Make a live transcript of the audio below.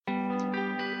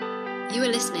You are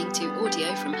listening to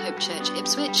audio from Hope Church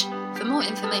Ipswich. For more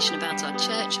information about our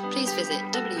church, please visit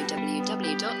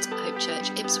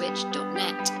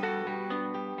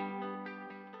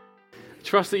www.hopechurchipswich.net.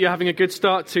 Trust that you're having a good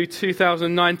start to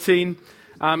 2019.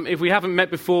 If we haven't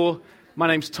met before, my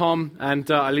name's Tom,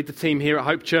 and I lead the team here at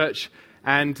Hope Church.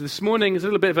 And this morning is a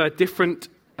little bit of a different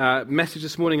message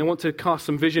this morning. I want to cast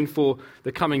some vision for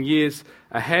the coming years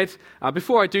ahead.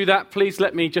 Before I do that, please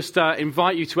let me just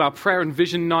invite you to our prayer and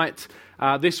vision night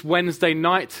this Wednesday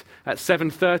night at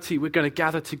 7:30. We're going to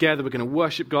gather together, we're going to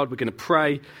worship God, we're going to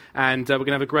pray, and we're going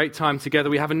to have a great time together.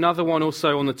 We have another one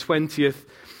also on the 20th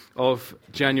of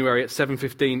January at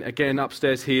 7:15, again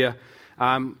upstairs here.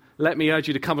 Let me urge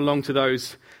you to come along to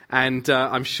those, and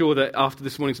I'm sure that after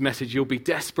this morning's message you'll be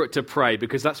desperate to pray,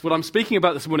 because that's what I'm speaking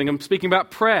about this morning. I'm speaking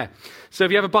about prayer. So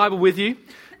if you have a Bible with you,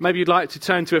 maybe you'd like to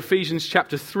turn to Ephesians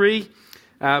chapter 3,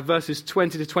 verses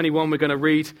 20 to 21. We're going to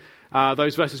read.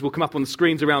 Those verses will come up on the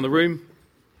screens around the room.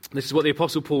 This is what the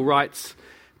Apostle Paul writes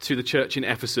to the church in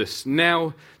Ephesus.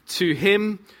 Now, to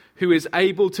him who is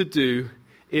able to do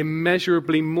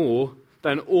immeasurably more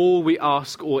than all we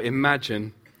ask or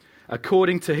imagine,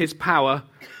 according to his power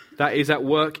that is at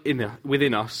work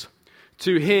within us,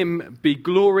 to him be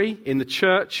glory in the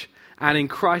church and in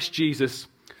Christ Jesus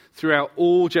throughout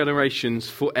all generations,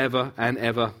 forever and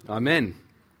ever. Amen.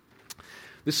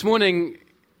 This morning,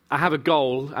 I have a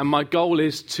goal, and my goal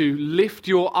is to lift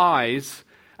your eyes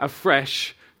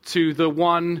afresh to the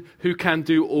one who can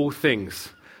do all things.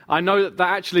 I know that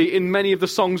actually in many of the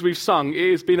songs we've sung,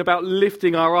 it has been about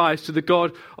lifting our eyes to the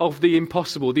God of the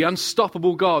impossible, the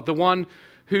unstoppable God, the one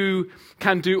who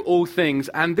can do all things.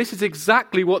 And this is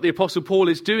exactly what the Apostle Paul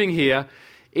is doing here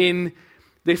in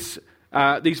these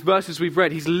verses we've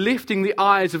read. He's lifting the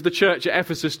eyes of the church at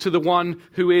Ephesus to the one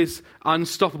who is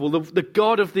unstoppable, the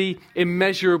God of the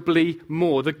immeasurably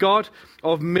more, the God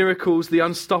of miracles, the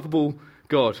unstoppable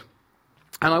God.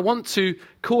 And I want to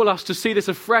call us to see this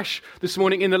afresh this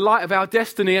morning in the light of our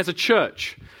destiny as a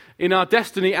church, in our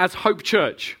destiny as Hope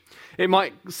Church. It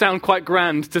might sound quite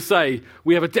grand to say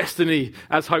we have a destiny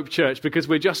as Hope Church, because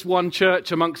we're just one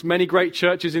church amongst many great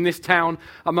churches in this town,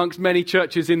 amongst many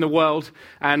churches in the world.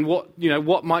 And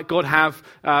what might God have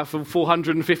for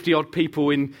 450 odd people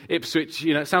in Ipswich?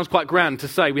 It sounds quite grand to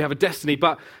say we have a destiny.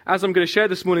 But as I'm going to share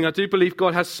this morning, I do believe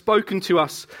God has spoken to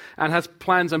us and has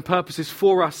plans and purposes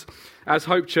for us as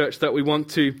Hope Church that we want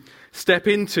to step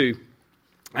into.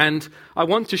 And I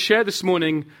want to share this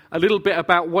morning a little bit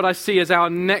about what I see as our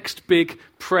next big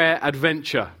prayer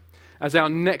adventure. And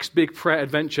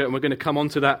we're going to come on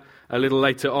to that a little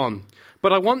later on.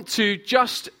 But I want to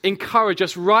just encourage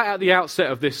us right at the outset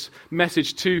of this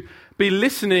message to be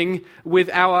listening with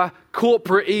our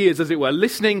corporate ears, as it were,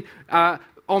 listening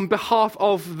on behalf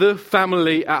of the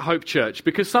family at Hope Church.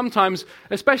 Because sometimes,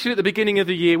 especially at the beginning of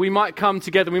the year, we might come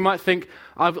together and we might think,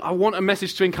 I want a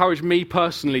message to encourage me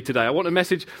personally today. I want a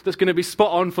message that's going to be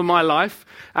spot on for my life.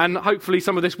 And hopefully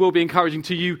some of this will be encouraging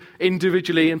to you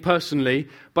individually and personally.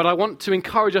 But I want to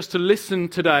encourage us to listen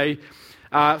today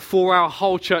for our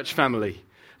whole church family.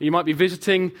 You might be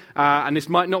visiting, and this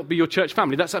might not be your church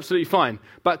family. That's absolutely fine.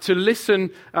 But to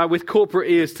listen with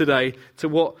corporate ears today to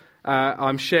what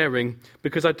I'm sharing,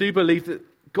 because I do believe that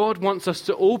God wants us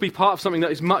to all be part of something that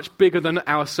is much bigger than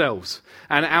ourselves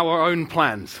and our own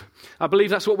plans. I believe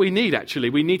that's what we need,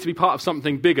 actually. We need to be part of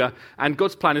something bigger, and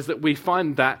God's plan is that we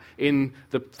find that in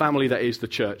the family that is the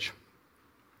church.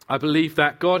 I believe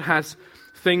that God has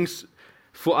things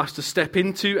for us to step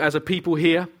into as a people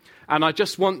here, and I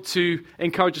just want to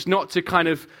encourage us not to kind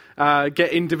of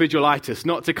get individualitis,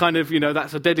 not to kind of,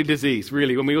 that's a deadly disease,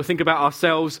 really, when we all think about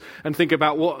ourselves and think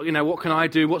about what can I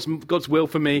do, what's God's will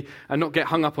for me, and not get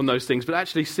hung up on those things, but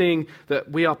actually seeing that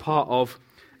we are part of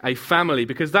a family,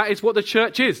 because that is what the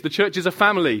church is. The church is a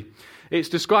family. It's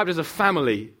described as a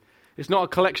family. It's not a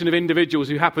collection of individuals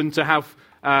who happen to have,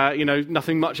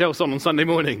 nothing much else on Sunday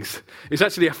mornings. It's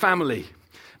actually a family.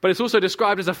 But it's also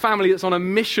described as a family that's on a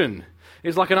mission.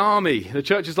 It's like an army. The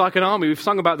church is like an army. We've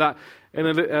sung about that a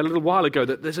little while ago,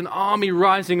 that there's an army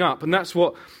rising up, and that's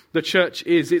what the church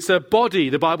is. It's a body.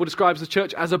 The Bible describes the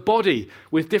church as a body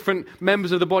with different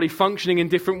members of the body functioning in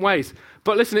different ways.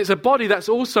 But listen, it's a body that's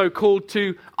also called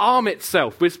to arm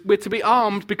itself. We're to be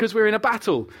armed because we're in a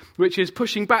battle, which is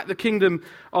pushing back the kingdom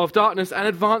of darkness and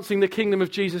advancing the kingdom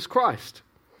of Jesus Christ.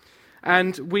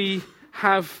 And we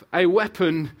have a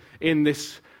weapon in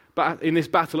this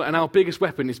battle, and our biggest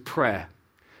weapon is prayer.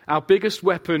 Our biggest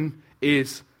weapon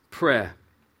is prayer.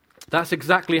 That's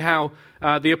exactly how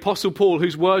the Apostle Paul,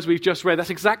 whose words we've just read, that's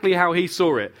exactly how he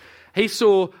saw it. He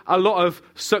saw a lot of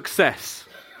success.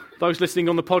 those listening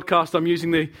on the podcast, I'm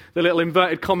using the little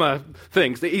inverted comma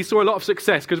things. He saw a lot of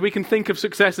success, because we can think of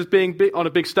success as being on a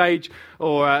big stage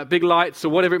or big lights or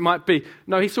whatever it might be.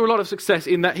 No, he saw a lot of success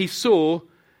in that he saw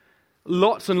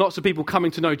lots and lots of people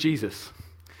coming to know Jesus.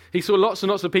 He saw lots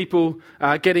and lots of people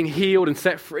getting healed and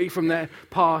set free from their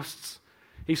pasts.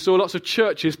 He saw lots of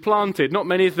churches planted. Not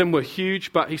many of them were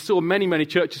huge, but he saw many, many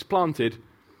churches planted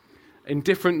in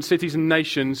different cities and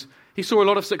nations. He saw a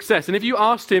lot of success. And if you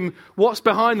asked him what's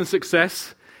behind the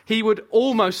success, he would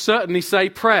almost certainly say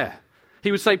prayer.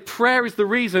 He would say prayer is the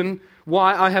reason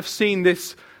why I have seen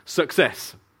this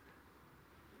success.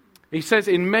 He says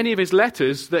in many of his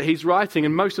letters that he's writing,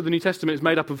 and most of the New Testament is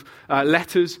made up of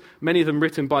letters, many of them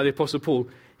written by the Apostle Paul,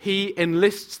 he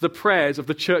enlists the prayers of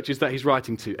the churches that he's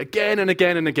writing to, again and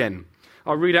again and again.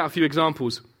 I'll read out a few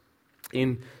examples.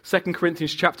 In 2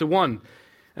 Corinthians chapter 1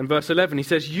 and verse 11, he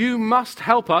says, "You must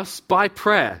help us by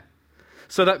prayer,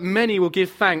 so that many will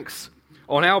give thanks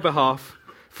on our behalf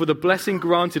for the blessing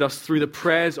granted us through the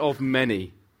prayers of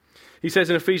many." He says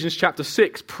in Ephesians chapter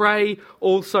 6, "Pray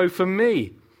also for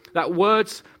me, that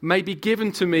words may be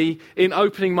given to me in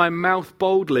opening my mouth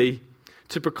boldly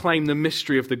to proclaim the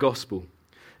mystery of the gospel."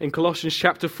 In Colossians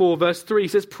chapter 4, verse 3, he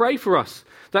says, "Pray for us,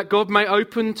 that God may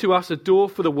open to us a door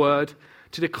for the word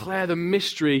to declare the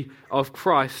mystery of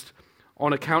Christ,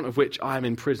 on account of which I am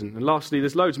in prison." And lastly,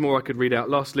 there's loads more I could read out.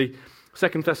 Lastly,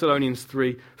 2 Thessalonians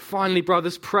 3, "Finally,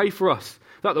 brothers, pray for us,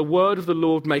 that the word of the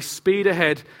Lord may speed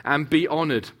ahead and be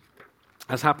honoured,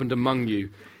 as happened among you."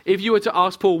 If you were to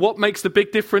ask Paul what makes the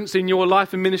big difference in your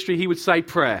life and ministry, he would say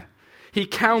prayer. He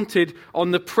counted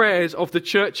on the prayers of the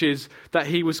churches that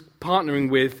he was partnering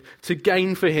with to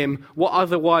gain for him what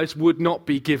otherwise would not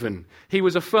be given. He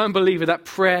was a firm believer that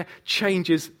prayer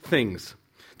changes things.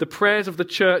 The prayers of the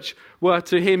church were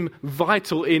to him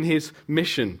vital in his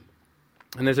mission.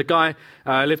 And there's a guy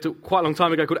lived quite a long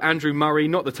time ago called Andrew Murray,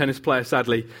 not the tennis player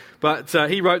sadly, but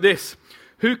he wrote this: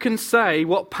 "Who can say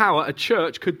what power a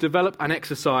church could develop and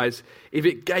exercise if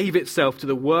it gave itself to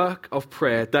the work of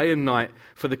prayer day and night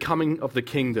for the coming of the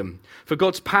kingdom, for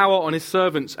God's power on his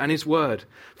servants and his word,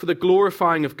 for the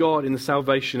glorifying of God in the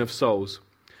salvation of souls?"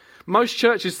 Most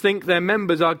churches think their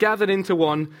members are gathered into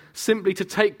one simply to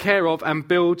take care of and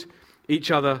build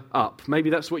each other up. Maybe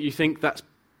that's what you think that's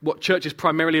what church is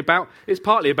primarily about. It's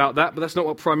partly about that, but that's not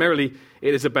what primarily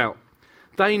it is about.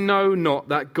 They know not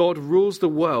that God rules the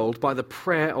world by the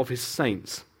prayer of his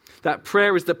saints. That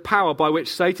prayer is the power by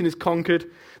which Satan is conquered.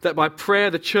 That by prayer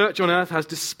the church on earth has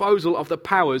disposal of the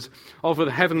powers of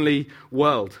the heavenly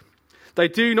world. They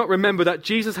do not remember that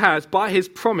Jesus has, by his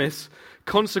promise,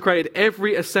 consecrated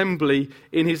every assembly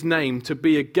in his name to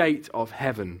be a gate of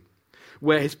heaven,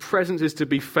 where his presence is to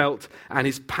be felt and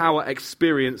his power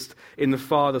experienced in the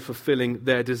Father fulfilling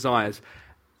their desires.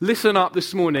 Listen up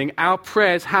this morning. Our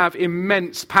prayers have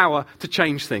immense power to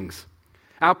change things.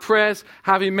 Our prayers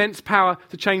have immense power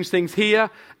to change things here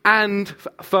and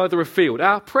further afield.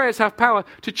 Our prayers have power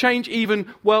to change even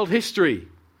world history.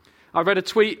 I read a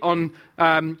tweet on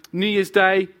New Year's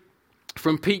Day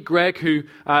from Pete Gregg, who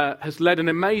has led an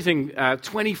amazing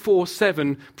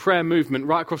 24/7 prayer movement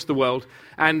right across the world.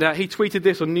 And he tweeted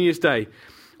this on New Year's Day.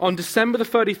 "On December the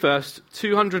 31st,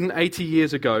 280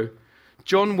 years ago,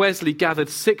 John Wesley gathered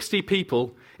 60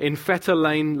 people in Fetter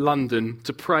Lane, London,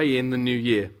 to pray in the new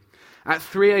year. At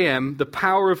 3 a.m., the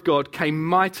power of God came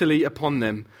mightily upon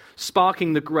them,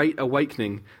 sparking the Great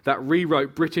Awakening that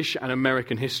rewrote British and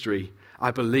American history. I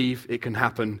believe it can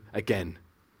happen again."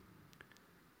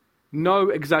 No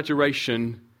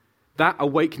exaggeration, that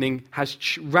awakening has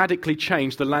radically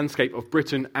changed the landscape of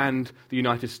Britain and the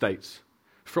United States.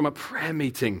 From a prayer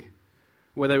meeting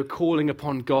where they were calling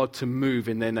upon God to move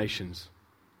in their nations.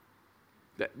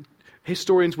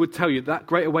 Historians would tell you that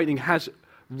Great Awakening has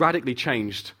radically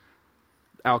changed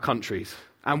our countries,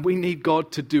 and we need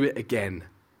God to do it again.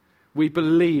 We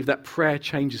believe that prayer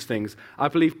changes things. I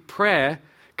believe prayer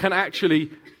can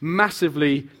actually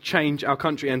massively change our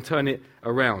country and turn it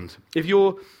around. If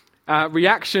your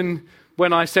reaction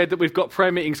when I said that we've got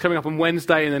prayer meetings coming up on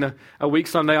Wednesday and then a week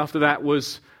Sunday after that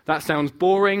was, "That sounds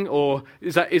boring," or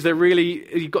is there really,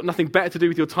 you've got nothing better to do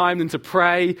with your time than to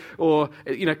pray, or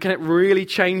can it really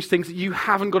change things? You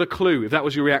haven't got a clue. If that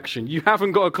was your reaction, you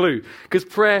haven't got a clue, because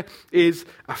prayer is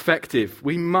effective.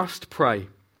 We must pray,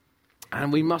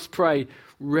 and we must pray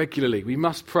regularly. We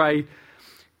must pray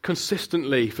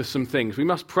consistently for some things. We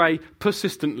must pray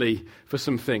persistently for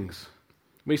some things.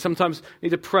 We sometimes need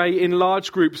to pray in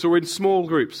large groups or in small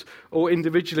groups or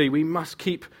individually. We must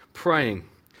keep praying.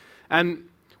 And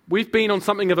we've been on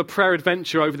something of a prayer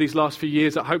adventure over these last few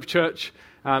years at Hope Church.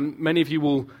 Many of you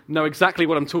will know exactly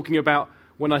what I'm talking about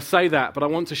when I say that, but I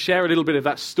want to share a little bit of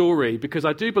that story because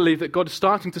I do believe that God is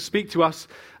starting to speak to us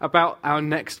about our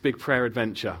next big prayer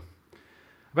adventure.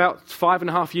 About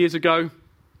 5.5 years ago,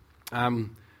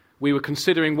 we were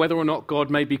considering whether or not God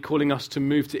may be calling us to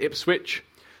move to Ipswich.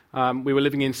 We were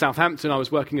living in Southampton. I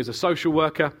was working as a social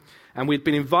worker, and we'd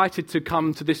been invited to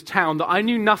come to this town that I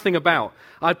knew nothing about.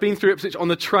 I'd been through Ipswich on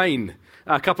the train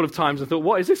a couple of times and thought,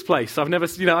 what is this place? I've never,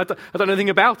 I don't know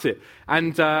anything about it.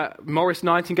 And Maurice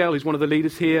Nightingale, who's one of the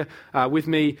leaders here with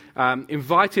me,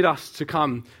 invited us to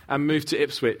come and move to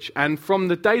Ipswich. And from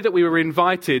the day that we were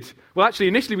invited, well, actually,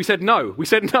 initially we said no. We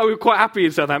said no, we were quite happy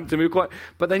in Southampton.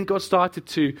 But then God started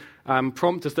to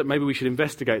prompt us that maybe we should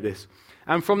investigate this.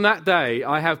 And from that day,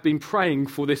 I have been praying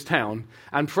for this town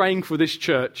and praying for this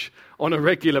church on a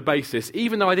regular basis,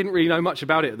 even though I didn't really know much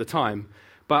about it at the time.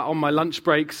 But on my lunch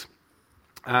breaks,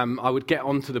 I would get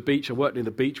onto the beach. I worked near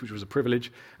the beach, which was a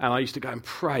privilege, and I used to go and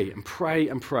pray and pray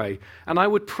and pray. And I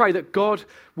would pray that God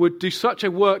would do such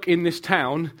a work in this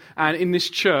town and in this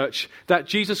church that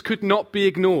Jesus could not be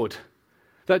ignored,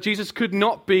 that Jesus could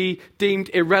not be deemed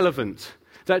irrelevant,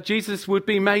 that Jesus would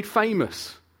be made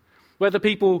famous. Whether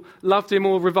people loved him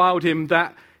or reviled him,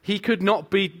 that he could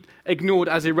not be ignored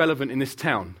as irrelevant in this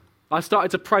town. I started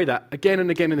to pray that again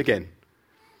and again and again.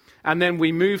 And then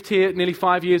we moved here nearly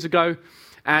 5 years ago,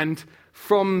 and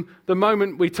from the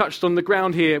moment we touched on the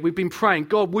ground here, we've been praying,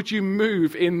 God, would you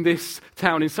move in this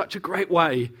town in such a great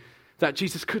way that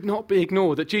Jesus could not be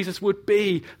ignored, that Jesus would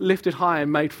be lifted high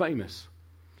and made famous.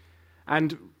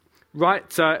 And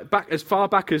back as far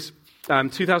back as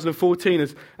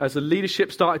 2014, as the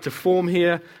leadership started to form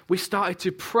here, we started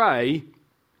to pray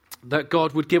that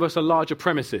God would give us a larger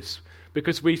premises,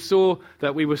 because we saw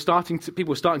that people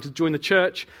were starting to join the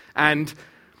church, and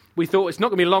we thought it's not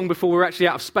going to be long before we're actually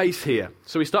out of space here.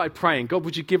 So we started praying, God,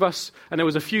 would you give us, and there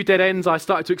was a few dead ends I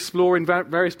started to explore in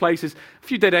various places, a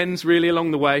few dead ends really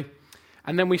along the way,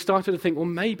 and then we started to think, well,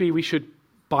 maybe we should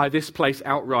buy this place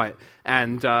outright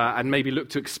and maybe look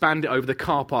to expand it over the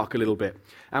car park a little bit.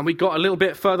 And we got a little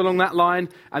bit further along that line,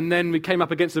 and then we came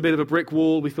up against a bit of a brick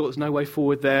wall. We thought there's no way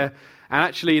forward there. And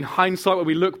actually, in hindsight, when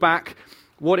we look back,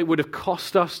 what it would have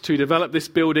cost us to develop this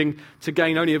building to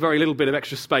gain only a very little bit of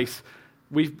extra space,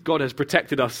 God has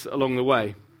protected us along the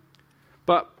way.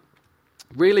 But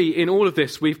really, in all of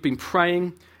this, we've been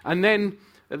praying. And then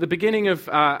at the beginning of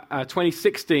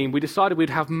 2016, we decided we'd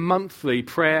have monthly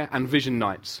prayer and vision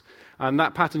nights. And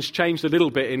that pattern's changed a little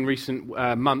bit in recent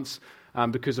months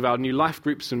because of our new life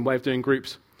groups and way of doing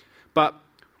groups. But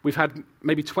we've had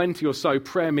maybe 20 or so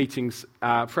prayer meetings,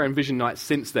 prayer and vision nights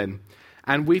since then.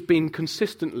 And we've been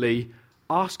consistently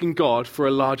asking God for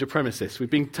a larger premises. We've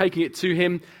been taking it to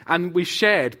him, and we've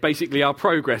shared basically our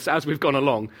progress as we've gone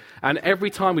along. And every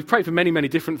time we've prayed for many, many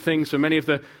different things, for many of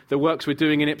the works we're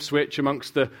doing in Ipswich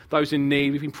amongst those in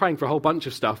need. We've been praying for a whole bunch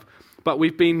of stuff. But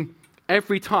we've been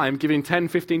every time giving 10,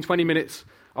 15, 20 minutes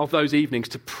of those evenings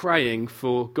to praying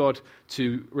for God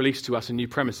to release to us a new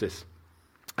premises.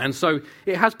 And so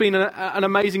it has been an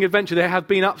amazing adventure. There have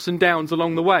been ups and downs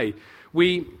along the way.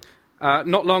 We,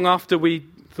 not long after we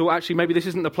thought, actually, maybe this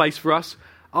isn't the place for us,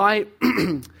 I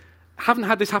haven't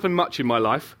had this happen much in my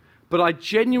life, but I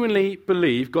genuinely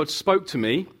believe God spoke to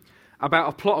me about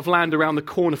a plot of land around the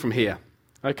corner from here,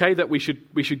 okay, that we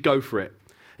should go for it.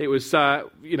 It was, on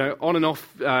and off.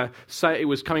 It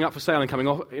was coming up for sale and coming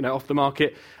off, off the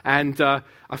market. And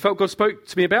I felt God spoke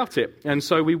to me about it, and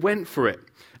so we went for it.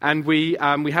 And we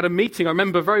had a meeting. I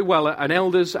remember very well, an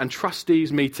elders and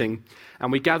trustees meeting,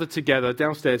 and we gathered together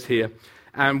downstairs here,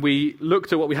 and we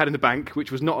looked at what we had in the bank,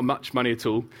 which was not much money at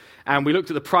all. And we looked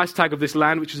at the price tag of this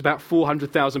land, which was about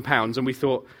 £400,000, and we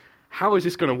thought, how is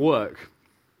this going to work?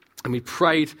 And we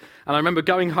prayed, and I remember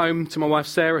going home to my wife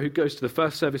Sarah, who goes to the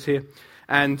first service here.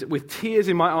 And with tears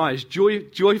in my eyes,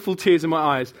 joyful tears in my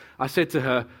eyes, I said to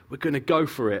her, we're going to go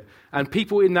for it. And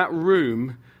people in that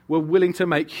room were willing to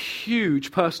make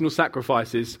huge personal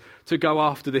sacrifices to go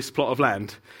after this plot of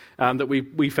land that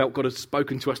we felt God had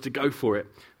spoken to us to go for it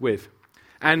with.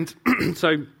 And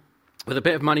so with a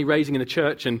bit of money raising in the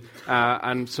church and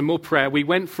some more prayer, we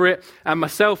went for it. And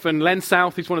myself and Len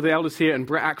South, who's one of the elders here, and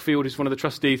Brett Ackfield, who's one of the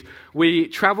trustees, we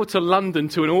travelled to London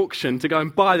to an auction to go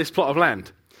and buy this plot of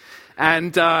land.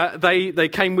 And they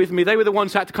came with me. They were the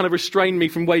ones who had to kind of restrain me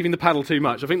from waving the paddle too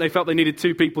much. I think they felt they needed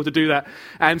two people to do that.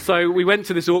 And so we went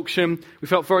to this auction. We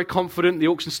felt very confident. The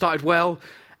auction started well.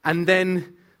 And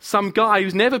then some guy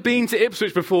who's never been to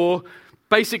Ipswich before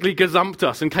basically gazumped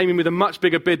us and came in with a much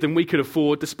bigger bid than we could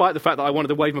afford, despite the fact that I wanted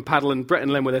to wave my paddle and Brett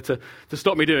and Len were there to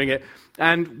stop me doing it.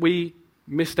 And we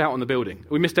missed out on the building.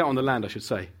 We missed out on the land, I should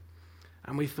say.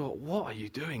 And we thought, what are you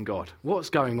doing, God? What's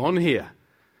going on here?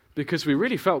 because we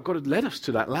really felt God had led us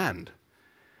to that land.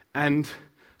 And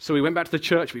so we went back to the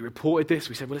church, we reported this,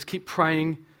 we said, well, let's keep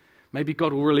praying. Maybe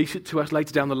God will release it to us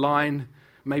later down the line.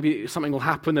 Maybe something will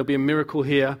happen, there'll be a miracle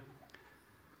here.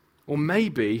 Or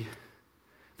maybe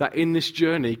that in this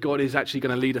journey, God is actually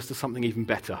going to lead us to something even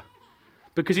better.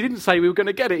 Because he didn't say we were going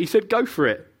to get it, he said, go for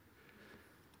it.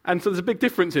 And so there's a big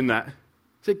difference in that. He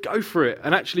said, go for it.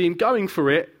 And actually in going for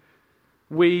it,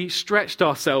 we stretched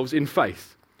ourselves in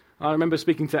faith. I remember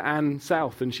speaking to Anne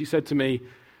South, and she said to me,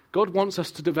 God wants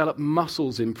us to develop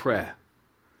muscles in prayer.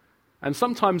 And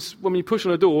sometimes when we push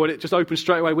on a door and it just opens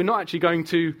straight away, we're not actually going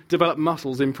to develop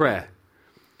muscles in prayer.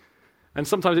 And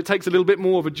sometimes it takes a little bit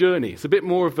more of a journey. It's a bit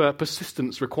more of a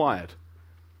persistence required.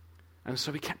 And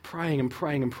so we kept praying and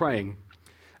praying and praying.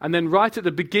 And then right at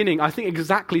the beginning, I think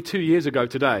exactly 2 years ago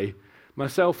today,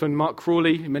 myself and Mark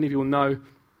Crawley, many of you will know,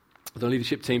 the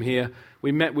leadership team here,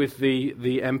 we met with the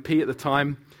MP at the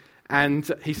time, and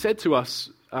he said to us,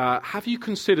 have you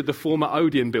considered the former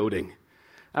Odeon building?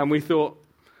 And we thought,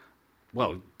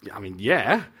 well, I mean,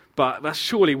 yeah, but that's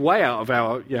surely way out of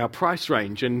our price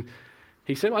range. And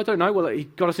he said, I don't know. Well, he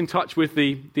got us in touch with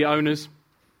the owners.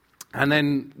 And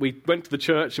then we went to the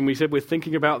church and we said, we're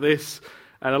thinking about this.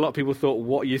 And a lot of people thought,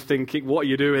 what are you thinking? What are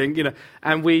you doing? You know,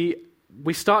 and we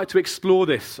started to explore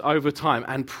this over time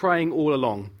and praying all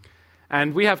along.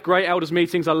 And we have great elders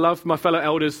meetings. I love my fellow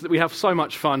elders. We have so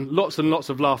much fun, lots and lots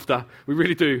of laughter. We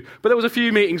really do. But there was a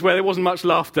few meetings where there wasn't much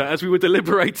laughter as we were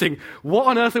deliberating. What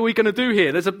on earth are we going to do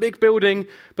here? There's a big building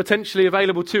potentially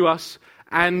available to us,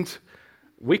 and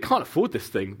we can't afford this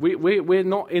thing. We're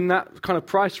not in that kind of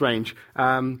price range.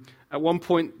 At one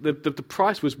point, the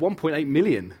price was 1.8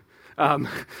 million,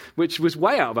 which was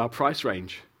way out of our price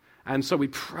range. And so we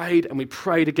prayed and we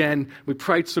prayed again. We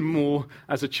prayed some more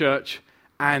as a church,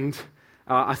 and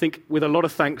I think with a lot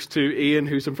of thanks to Ian,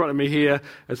 who's in front of me here,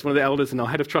 as one of the elders and our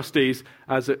head of trustees,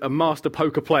 as a master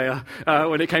poker player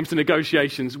when it came to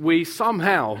negotiations, we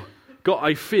somehow got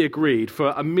a fee agreed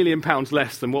for £1 million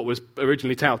less than what was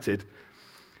originally touted.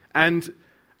 And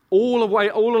all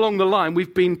along the line,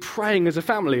 we've been praying as a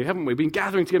family, haven't we? We've been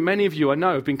gathering together. Many of you, I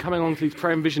know, have been coming on to these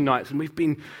prayer and vision nights, and we've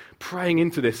been praying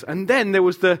into this. And then there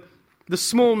was the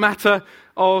small matter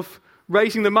of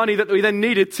raising the money that we then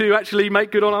needed to actually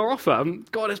make good on our offer.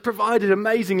 And God has provided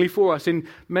amazingly for us in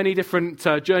many different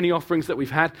journey offerings that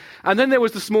we've had. And then there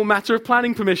was the small matter of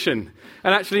planning permission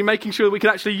and actually making sure that we could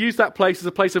actually use that place as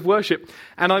a place of worship.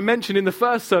 And I mentioned in the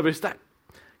first service that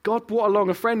God brought along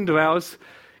a friend of ours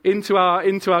into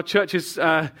our church's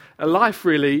life,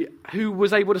 really, who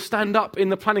was able to stand up in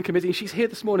the planning committee. She's here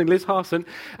this morning, Liz Harson,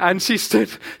 and she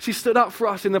stood up for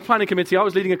us in the planning committee. I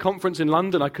was leading a conference in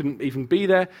London. I couldn't even be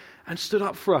there, and stood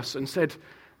up for us and said,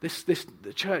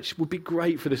 the church would be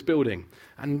great for this building,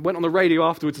 and went on the radio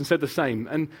afterwards and said the same.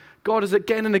 And God has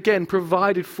again and again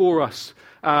provided for us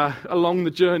along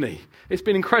the journey. It's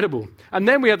been incredible. And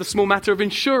then we had the small matter of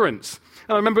insurance.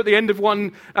 And I remember at the end of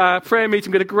one prayer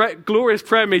meeting, we had a great, glorious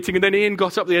prayer meeting, and then Ian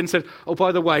got up at the end and said, oh,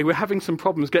 by the way, we're having some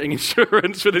problems getting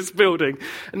insurance for this building.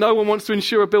 And no one wants to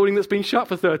insure a building that's been shut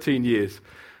for 13 years.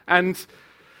 And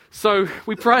so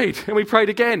we prayed, and we prayed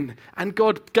again, and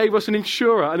God gave us an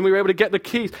insurer, and we were able to get the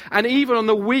keys. And even on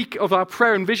the week of our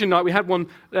prayer and vision night, we had one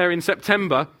there in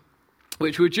September,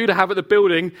 which we were due to have at the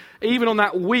building. Even on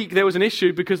that week, there was an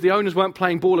issue because the owners weren't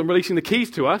playing ball and releasing the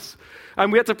keys to us.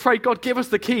 And we had to pray, God, give us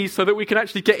the keys so that we can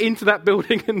actually get into that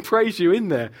building and praise you in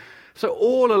there. So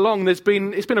all along, it's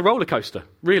been a roller coaster,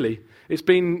 really. There's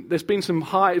been some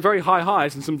very high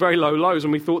highs and some very low lows,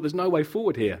 and we thought there's no way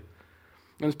forward here.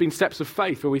 And there's been steps of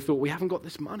faith where we thought we haven't got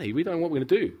this money. We don't know what we're going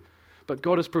to do. But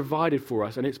God has provided for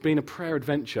us, and it's been a prayer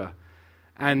adventure.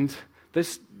 And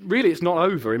it's not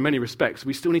over in many respects.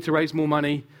 We still need to raise more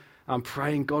money. I'm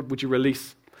praying, God, would you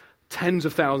release tens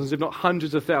of thousands, if not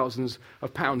hundreds of thousands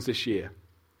of pounds this year.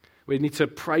 We need to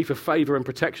pray for favour and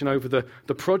protection over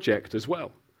the project as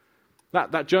well.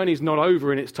 That journey is not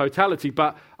over in its totality,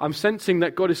 but I'm sensing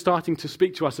that God is starting to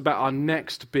speak to us about our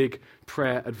next big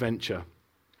prayer adventure.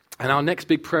 And our next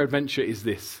big prayer adventure is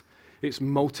this. It's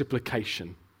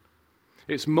multiplication.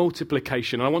 It's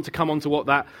multiplication. And I want to come on to what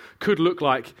that could look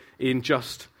like in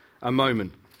just a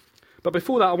moment. But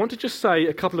before that, I want to just say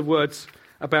a couple of words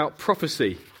about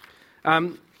prophecy.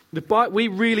 We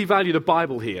really value the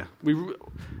Bible here.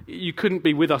 You couldn't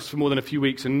be with us for more than a few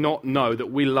weeks and not know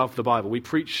that we love the Bible. We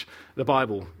preach the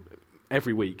Bible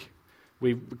every week.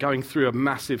 We're going through a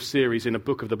massive series in a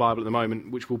book of the Bible at the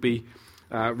moment, which will be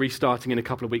restarting in a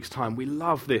couple of weeks' time. We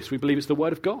love this. We believe it's the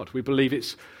Word of God. We believe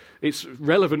it's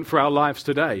relevant for our lives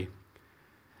today.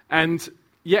 And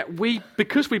yet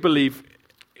because we believe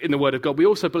in the Word of God, we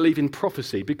also believe in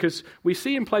prophecy, because we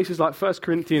see in places like 1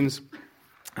 Corinthians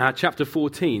chapter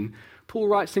 14, Paul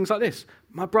writes things like this: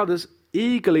 "My brothers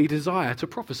eagerly desire to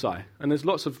prophesy." And there's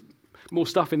lots of more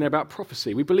stuff in there about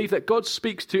prophecy. We believe that God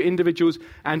speaks to individuals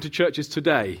and to churches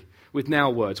today with now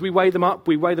words. We weigh them up.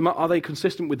 Are they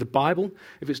consistent with the Bible?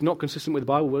 If it's not consistent with the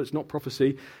Bible, well, it's not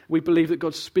prophecy. We believe that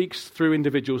God speaks through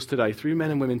individuals today, through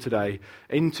men and women today,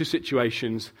 into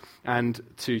situations and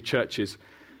to churches.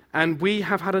 And we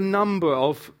have had a number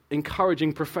of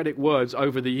encouraging prophetic words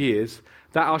over the years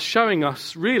that are showing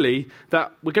us really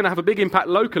that we're going to have a big impact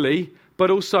locally, but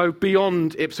also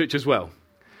beyond Ipswich as well.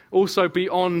 Also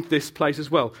beyond this place as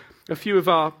well. A few of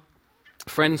our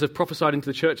friends have prophesied into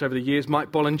the church over the years.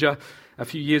 Mike Bollinger, a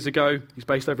few years ago, he's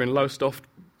based over in Lowestoft,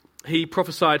 he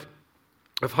prophesied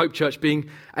of Hope Church being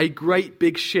a great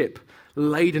big ship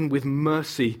laden with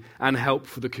mercy and help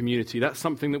for the community. That's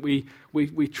something that we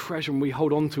treasure and we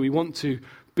hold on to. We want to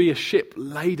be a ship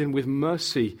laden with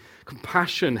mercy,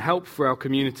 compassion, help for our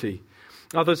community.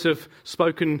 Others have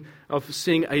spoken of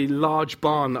seeing a large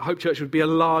barn, that Hope Church would be a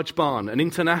large barn, an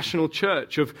international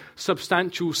church of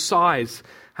substantial size,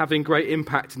 having great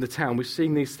impact in the town. We're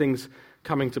seeing these things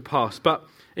coming to pass. But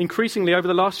increasingly, over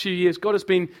the last few years, God has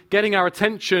been getting our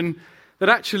attention that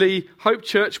actually Hope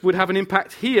Church would have an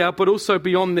impact here, but also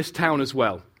beyond this town as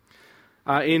well.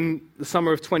 In the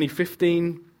summer of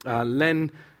 2015,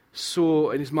 Len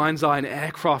saw in his mind's eye an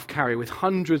aircraft carrier with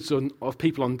hundreds of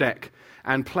people on deck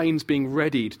and planes being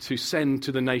readied to send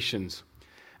to the nations.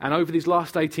 And over these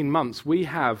last 18 months, we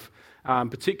have,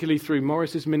 particularly through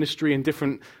Morris's ministry in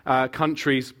different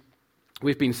countries,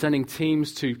 we've been sending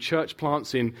teams to church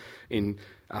plants in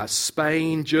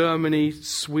Spain, Germany,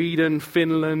 Sweden,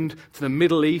 Finland, to the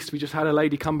Middle East. We just had a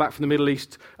lady come back from the Middle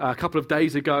East a couple of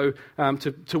days ago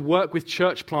to work with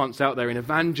church plants out there in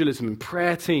evangelism and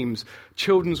prayer teams,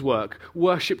 children's work,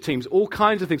 worship teams, all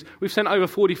kinds of things. We've sent over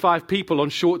 45 people on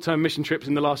short-term mission trips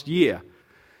in the last year.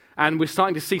 And we're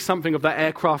starting to see something of that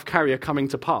aircraft carrier coming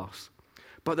to pass.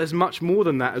 But there's much more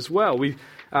than that as well. We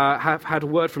have had a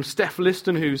word from Steph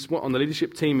Liston, who's on the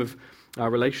leadership team of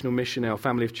Relational Mission, our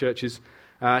family of churches.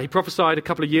 He prophesied a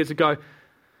couple of years ago,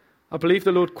 "I believe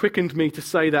the Lord quickened me to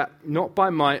say that not by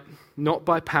might, not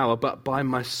by power, but by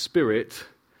my Spirit,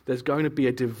 there's going to be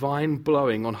a divine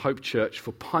blowing on Hope Church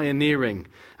for pioneering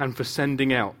and for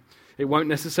sending out. It won't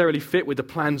necessarily fit with the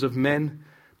plans of men,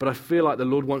 but I feel like the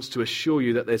Lord wants to assure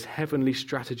you that there's heavenly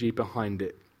strategy behind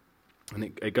it." And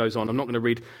it goes on. I'm not going to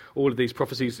read all of these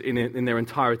prophecies in their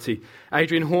entirety.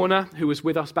 Adrian Horner, who was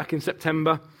with us back in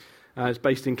September, is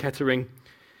based in Kettering,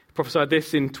 prophesied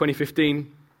this in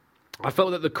 2015. "I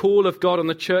felt that the call of God on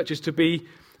the church is to be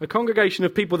a congregation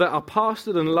of people that are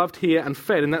pastored and loved here and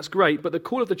fed, and that's great, but the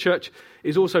call of the church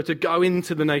is also to go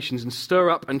into the nations and stir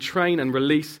up and train and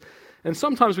release. And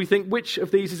sometimes we think, which of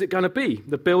these is it going to be?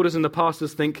 The builders and the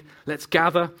pastors think, let's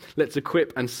gather, let's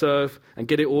equip and serve and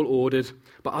get it all ordered.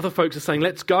 But other folks are saying,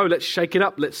 let's go, let's shake it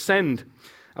up, let's send.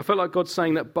 I felt like God's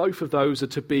saying that both of those are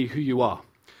to be who you are.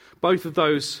 Both of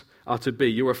those are to be.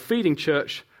 You're a feeding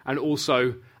church and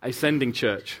also a sending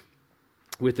church,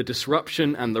 with the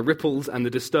disruption and the ripples and the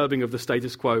disturbing of the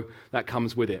status quo that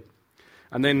comes with it."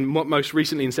 And then most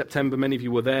recently in September, many of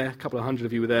you were there, a couple of hundred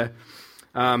of you were there,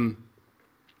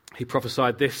 he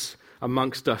prophesied this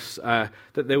amongst us, that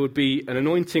there would be an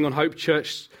anointing on Hope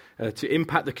Church to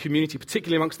impact the community,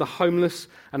 particularly amongst the homeless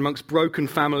and amongst broken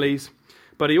families.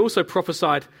 But he also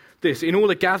prophesied this: in all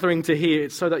the gathering to hear,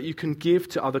 it's so that you can give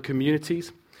to other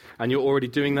communities. And you're already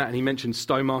doing that. And he mentioned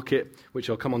Stowmarket, which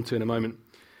I'll come on to in a moment.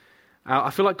 I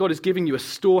feel like God is giving you a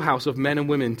storehouse of men and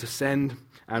women to send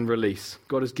and release.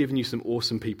 God has given you some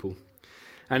awesome people.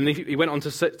 And he went on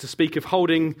to speak of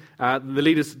holding the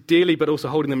leaders dearly, but also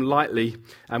holding them lightly,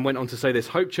 and went on to say this: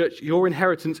 Hope Church, your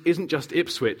inheritance isn't just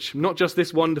Ipswich, not just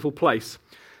this wonderful place,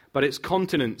 but it's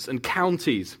continents and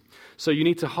counties. So you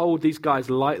need to hold these guys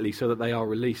lightly so that they are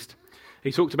released.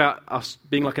 He talked about us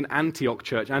being like an Antioch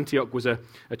church. Antioch was a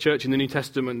church in the New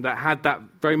Testament that had that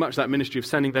very much that ministry of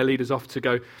sending their leaders off to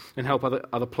go and help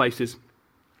other places.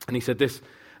 And he said this: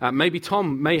 maybe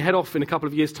Tom may head off in a couple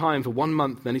of years' time for 1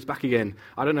 month, then he's back again.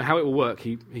 I don't know how it will work,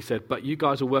 he said, but you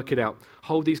guys will work it out.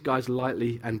 Hold these guys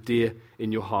lightly and dear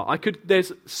in your heart.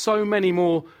 There's so many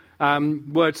more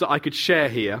words that I could share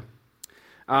here,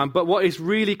 but what is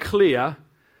really clear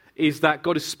is that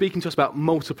God is speaking to us about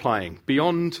multiplying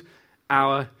beyond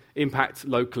our impact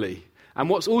locally. And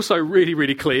what's also really,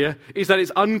 really clear is that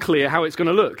it's unclear how it's going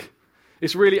to look.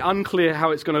 It's really unclear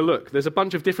how it's going to look. There's a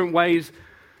bunch of different ways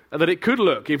that it could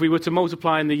look if we were to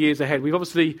multiply in the years ahead. We've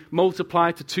obviously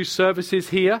multiplied to 2 services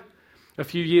here. a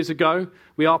few years ago.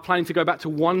 We are planning to go back to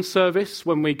one service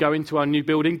when we go into our new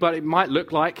building, but it might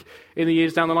look like in the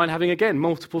years down the line having, again,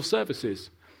 multiple services.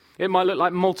 It might look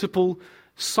like multiple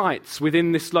sites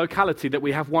within this locality, that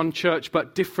we have one church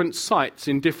but different sites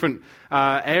in different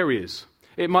areas.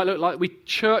 It might look like we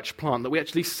church plant, that we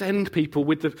actually send people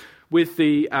with the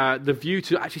view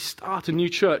to actually start a new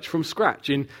church from scratch,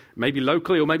 in maybe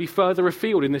locally or maybe further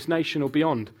afield in this nation or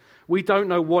beyond. We don't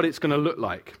know what it's going to look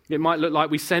like. It might look like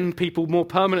we send people more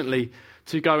permanently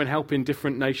to go and help in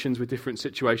different nations with different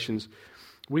situations.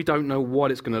 We don't know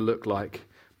what it's going to look like,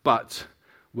 but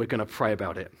we're going to pray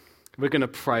about it. We're going to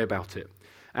pray about it.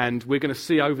 And we're going to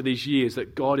see over these years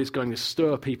that God is going to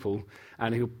stir people,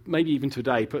 and he'll maybe even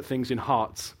today put things in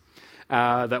hearts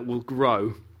that will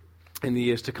grow in the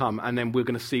years to come. And then we're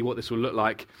going to see what this will look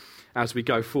like as we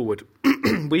go forward.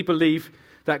 We believe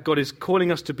that God is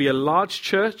calling us to be a large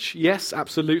church. Yes,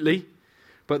 absolutely.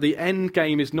 But the end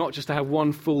game is not just to have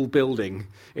one full building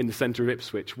in the centre of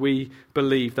Ipswich. We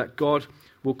believe that God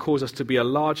will cause us to be a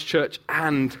large church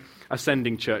and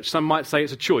ascending church. Some might say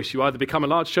it's a choice. You either become a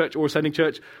large church or ascending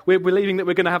church. We're believing that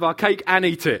we're going to have our cake and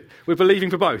eat it. We're believing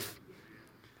for both.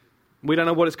 We don't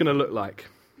know what it's going to look like.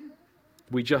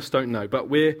 We just don't know. But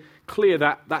we're clear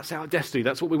that that's our destiny.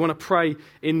 That's what we want to pray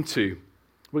into.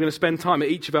 We're going to spend time at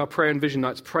each of our prayer and vision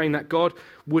nights praying that God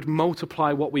would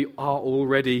multiply what we are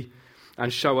already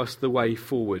and show us the way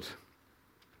forward.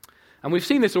 And we've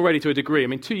seen this already to a degree. I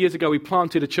mean, 2 years ago we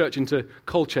planted a church into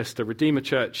Colchester, Redeemer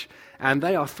Church, and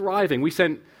they are thriving. We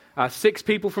sent 6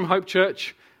 people from Hope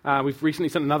Church. We've recently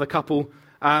sent another couple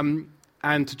and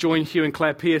to join Hugh and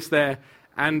Claire Pierce there.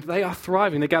 And they are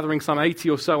thriving. They're gathering some 80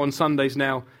 or so on Sundays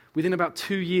now. Within about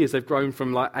 2 years, they've grown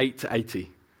from like 8 to 80.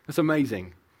 That's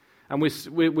amazing. And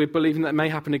we're believing that may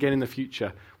happen again in the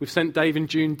future. We've sent Dave and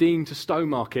June Dean to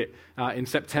Stowmarket in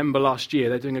September last year.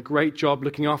 They're doing a great job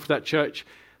looking after that church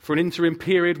for an interim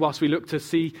period whilst we look to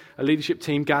see a leadership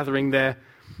team gathering there.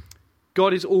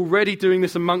 God is already doing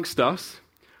this amongst us,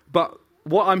 but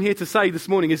what I'm here to say this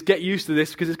morning is get used to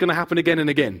this, because it's going to happen again and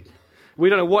again. We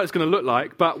don't know what it's going to look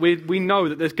like, but we know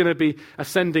that there's going to be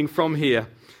ascending from here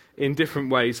in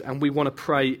different ways, and we want to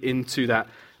pray into that.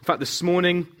 In fact, this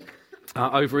morning,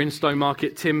 over in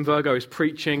Stowmarket, Tim Virgo is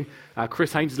preaching,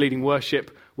 Chris Haynes is leading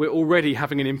worship. We're already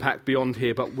having an impact beyond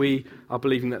here, but we are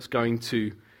believing that's going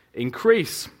to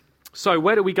increase. So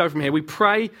where do we go from here? We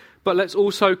pray, but let's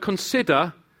also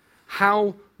consider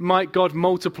how might God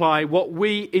multiply what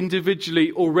we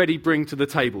individually already bring to the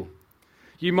table.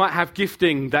 You might have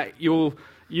gifting that you're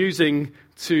using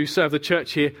to serve the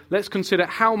church here. Let's consider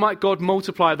how might God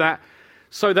multiply that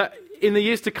so that in the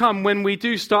years to come, when we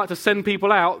do start to send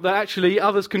people out, that actually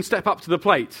others can step up to the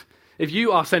plate. If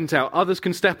you are sent out, others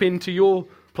can step into your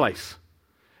place.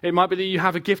 It might be that you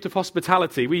have a gift of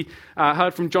hospitality. We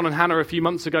heard from John and Hannah a few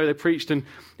months ago. They preached, and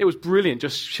it was brilliant,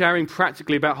 just sharing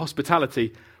practically about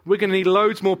hospitality. We're going to need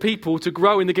loads more people to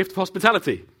grow in the gift of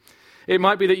hospitality. It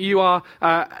might be that you are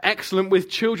excellent with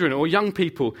children or young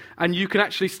people, and you can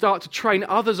actually start to train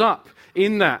others up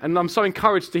in that. And I'm so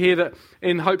encouraged to hear that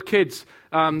in Hope Kids,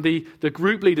 the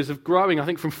group leaders are growing, I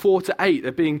think, from 4 to 8.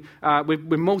 They're being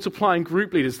we're multiplying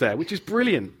group leaders there, which is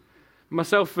brilliant.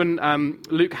 Myself and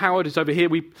Luke Howard is over here.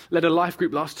 We led a life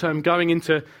group last term, going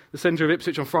into the centre of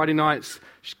Ipswich on Friday nights,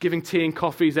 giving tea and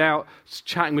coffees out,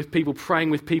 chatting with people, praying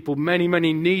with people, many,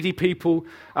 many needy people,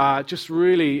 just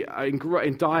really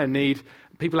in dire need.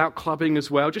 People out clubbing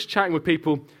as well, just chatting with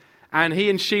people. And he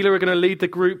and Sheila are going to lead the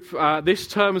group this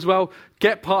term as well.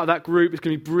 Get part of that group. It's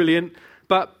going to be brilliant.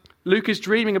 But Luke is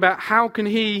dreaming about how can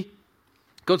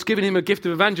God's given him a gift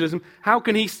of evangelism, how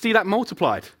can he see that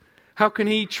multiplied? How can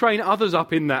he train others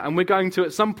up in that? And we're going to,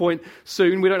 at some point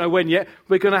soon, we don't know when yet,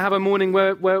 we're going to have a morning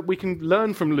where we can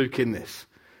learn from Luke in this,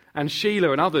 and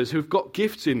Sheila and others who've got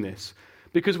gifts in this,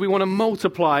 because we want to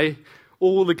multiply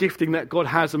all the gifting that God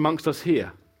has amongst us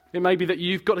here. It may be that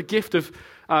you've got a gift of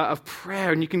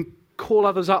prayer, and you can call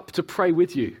others up to pray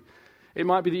with you. It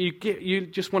might be that you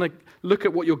just want to look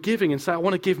at what you're giving and say, I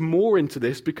want to give more into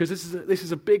this, because this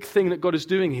is a big thing that God is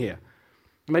doing here.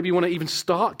 Maybe you want to even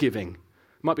start giving.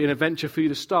 It might be an adventure for you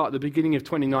to start at the beginning of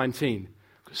 2019.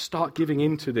 Start giving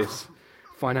into this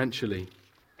financially.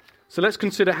 So let's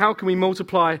consider, how can we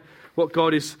multiply what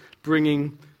God is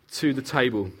bringing to the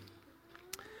table?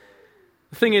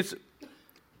 The thing is,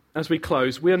 as we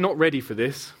close, we are not ready for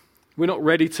this. We're not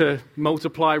ready to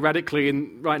multiply radically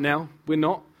right now. We're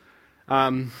not.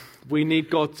 We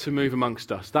need God to move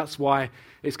amongst us. That's why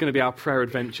it's going to be our prayer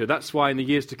adventure. That's why in the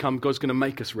years to come, God's going to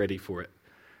make us ready for it.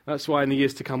 That's why in the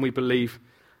years to come, we believe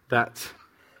that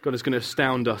God is going to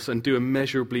astound us and do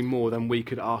immeasurably more than we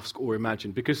could ask or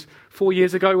imagine. Because 4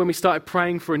 years ago, when we started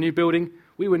praying for a new building,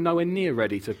 we were nowhere near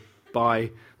ready to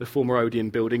buy the former Odeon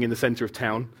building in the centre of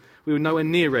town. We were nowhere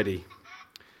near ready.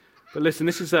 But listen,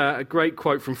 this is a great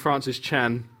quote from Francis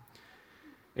Chan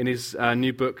in his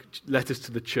new book, Letters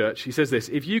to the Church. He says this: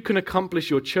 "If you can accomplish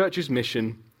your church's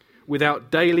mission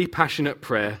without daily passionate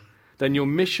prayer, then your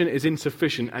mission is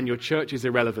insufficient and your church is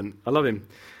irrelevant." I love him.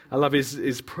 I love his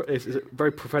a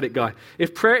very prophetic guy.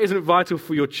 If prayer isn't vital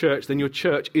for your church, then your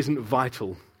church isn't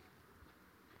vital.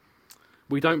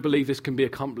 We don't believe this can be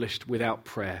accomplished without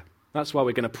prayer. That's why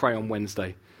we're going to pray on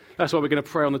Wednesday. That's why we're going to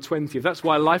pray on the 20th. That's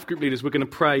why life group leaders, we're going to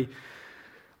pray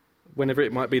whenever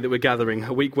it might be that we're gathering,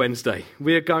 a week Wednesday.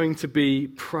 We are going to be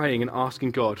praying and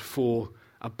asking God for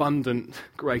abundant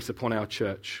grace upon our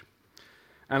church.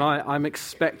 And I'm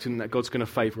expectant that God's going to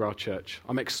favour our church.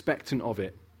 I'm expectant of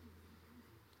it.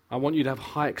 I want you to have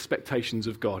high expectations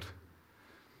of God.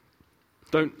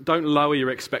 Don't lower your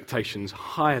expectations,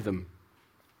 higher them.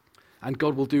 And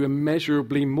God will do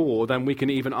immeasurably more than we can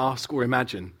even ask or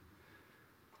imagine.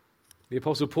 The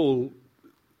Apostle Paul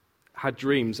had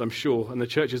dreams, I'm sure, and the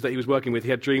churches that he was working with, he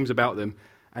had dreams about them.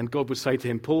 And God would say to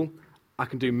him, "Paul, I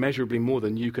can do immeasurably more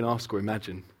than you can ask or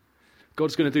imagine."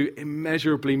 God's going to do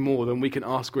immeasurably more than we can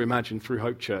ask or imagine through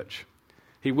Hope Church.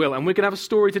 He will. And we're going to have a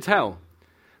story to tell.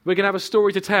 We're going to have a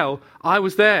story to tell. I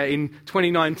was there in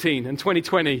 2019 and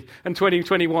 2020 and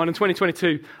 2021 and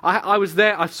 2022. I was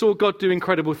there. I saw God do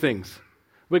incredible things.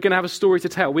 We're going to have a story to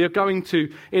tell. We are going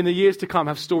to, in the years to come,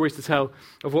 have stories to tell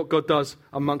of what God does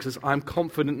amongst us. I'm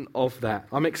confident of that.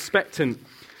 I'm expectant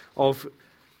of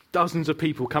dozens of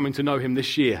people coming to know him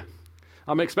this year.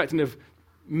 I'm expecting of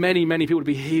many, many people to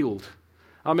be healed.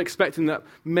 I'm expecting that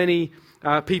many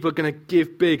people are going to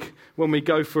give big when we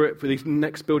go for it for the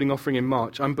next building offering in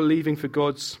March. I'm believing for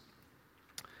God's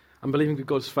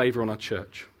favour on our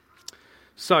church.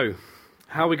 So,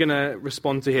 how are we going to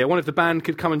respond to here? One of the band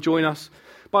could come and join us.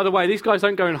 By the way, these guys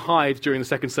don't go and hide during the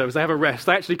second service. They have a rest.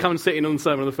 They actually come and sit in on the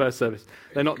sermon on the first service.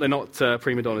 They're not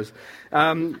prima donnas.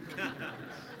 I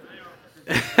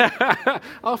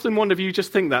often wonder if you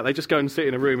just think that. They just go and sit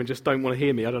in a room and just don't want to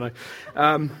hear me. I don't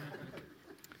know.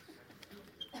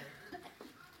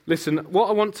 Listen, what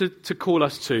I want to call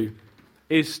us to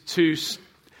is to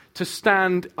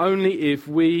stand only if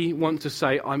we want to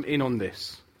say, "I'm in on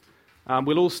this."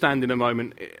 We'll all stand in a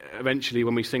moment eventually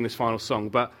when we sing this final song,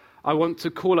 but I want to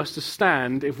call us to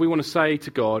stand if we want to say to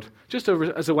God, just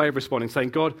as a way of responding, saying,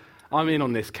 "God, I'm in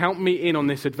on this. Count me in on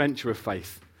this adventure of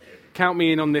faith. Count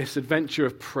me in on this adventure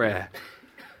of prayer."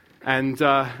 And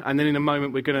then in a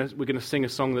moment we're going to sing a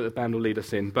song that the band will lead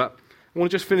us in. But I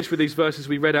want to just finish with these verses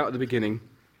we read out at the beginning.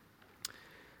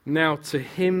 "Now to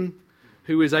him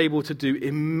who is able to do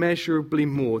immeasurably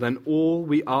more than all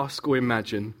we ask or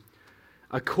imagine,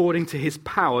 according to his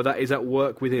power that is at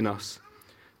work within us,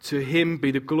 to him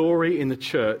be the glory in the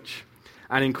church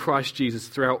and in Christ Jesus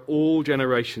throughout all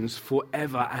generations,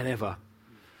 forever and ever."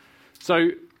 So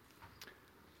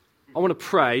I want to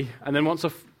pray, and then once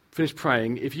I've finished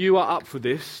praying, if you are up for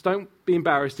this, don't be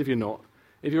embarrassed if you're not.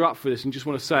 If you're up for this and just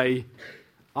want to say,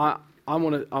 I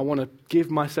want to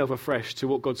give myself afresh to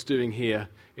what God's doing here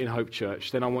in Hope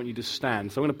Church, then I want you to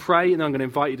stand. So I'm going to pray, and then I'm going to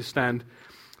invite you to stand.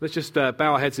 Let's just bow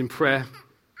our heads in prayer.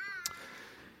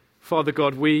 Father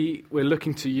God, we're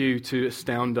looking to you to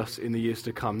astound us in the years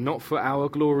to come, not for our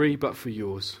glory, but for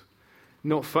yours.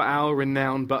 Not for our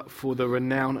renown, but for the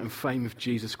renown and fame of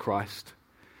Jesus Christ.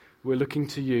 We're looking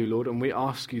to you, Lord, and we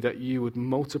ask you that you would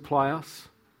multiply us.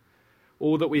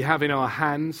 All that we have in our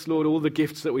hands, Lord, all the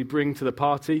gifts that we bring to the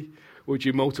party, would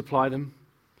you multiply them?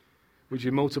 Would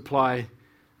you multiply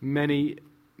many,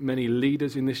 many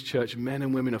leaders in this church, men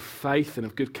and women of faith and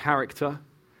of good character?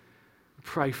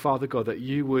 Pray, Father God, that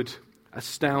you would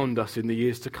astound us in the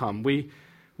years to come. We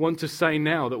want to say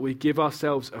now that we give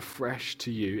ourselves afresh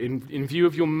to you. In view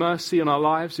of your mercy on our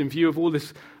lives, in view of all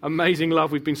this amazing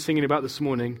love we've been singing about this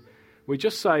morning, we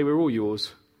just say we're all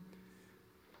yours.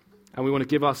 And we want to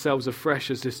give ourselves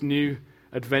afresh as this new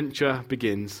adventure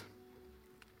begins.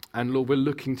 And Lord, we're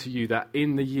looking to you that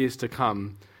in the years to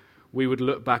come, we would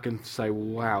look back and say,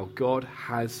 wow, God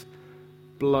has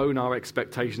blown our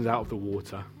expectations out of the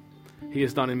water. He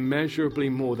has done immeasurably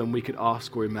more than we could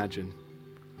ask or imagine.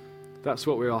 That's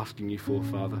what we're asking you for,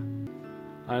 Father.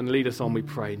 And lead us on, we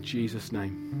pray, in Jesus'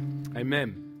 name.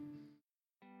 Amen.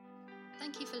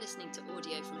 Thank you for listening to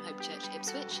audio from Hope Church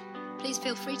Ipswich. Please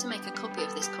feel free to make a copy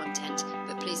of this content,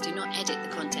 but please do not edit the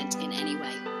content in any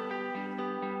way.